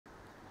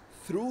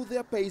through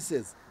their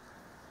paces,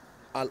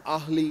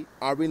 Ahly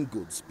are in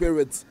good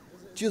spirits.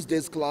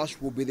 Tuesday's clash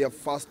will be their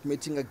first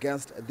meeting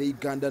against the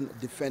Ugandan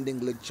defending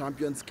league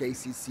champions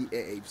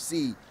KCCA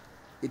AFC.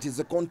 It is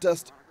a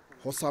contest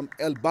Hossam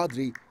El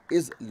Badry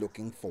is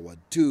looking forward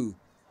to.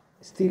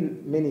 Still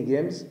many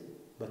games,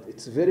 but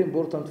it's very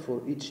important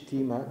for each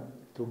team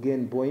to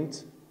gain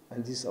points,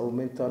 and this is our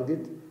main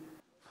target.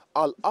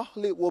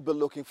 Ahly will be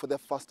looking for their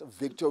first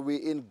victory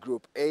in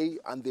Group A,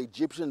 and the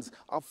Egyptians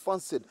are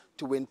fancied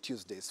to win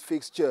Tuesday's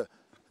fixture.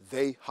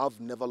 They have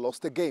never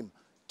lost a game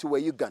to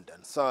a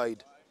Ugandan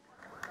side.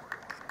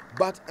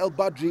 But El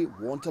Badry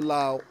won't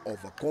allow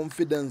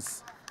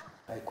overconfidence.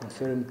 I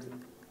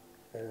confirmed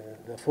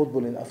the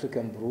football in Africa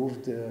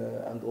improved,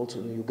 and also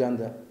in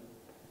Uganda.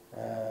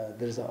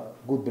 There's a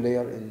good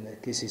player in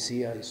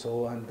KCCA I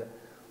saw, and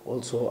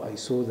also I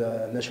saw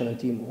the national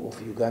team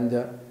of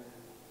Uganda.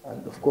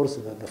 And of course,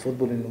 the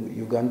football in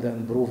Uganda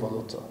improved a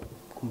lot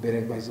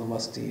comparing by the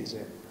last years.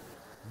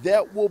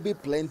 There will be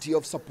plenty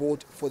of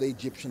support for the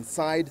Egyptian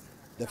side.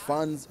 The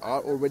fans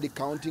are already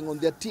counting on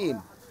their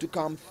team to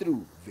come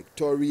through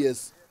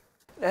victorious.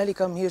 Ahly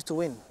come here to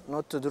win,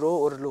 not to draw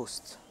or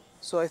lose.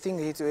 So I think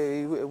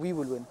we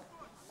will win.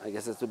 I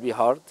guess it will be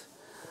hard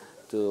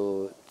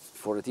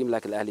for a team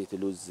like Ahly to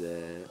lose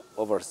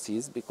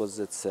overseas because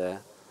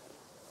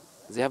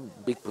they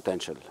have big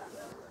potential.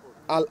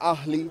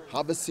 Ahly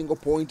have a single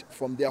point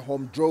from their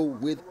home draw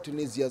with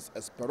Tunisia's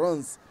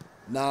Esperance.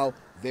 Now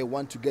they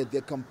want to get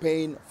their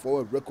campaign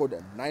for a record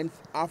 9th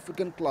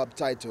African club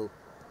title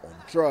on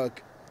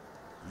track.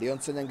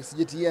 Ssenyange,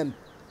 CGTN,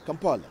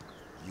 Kampala,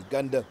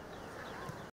 Uganda.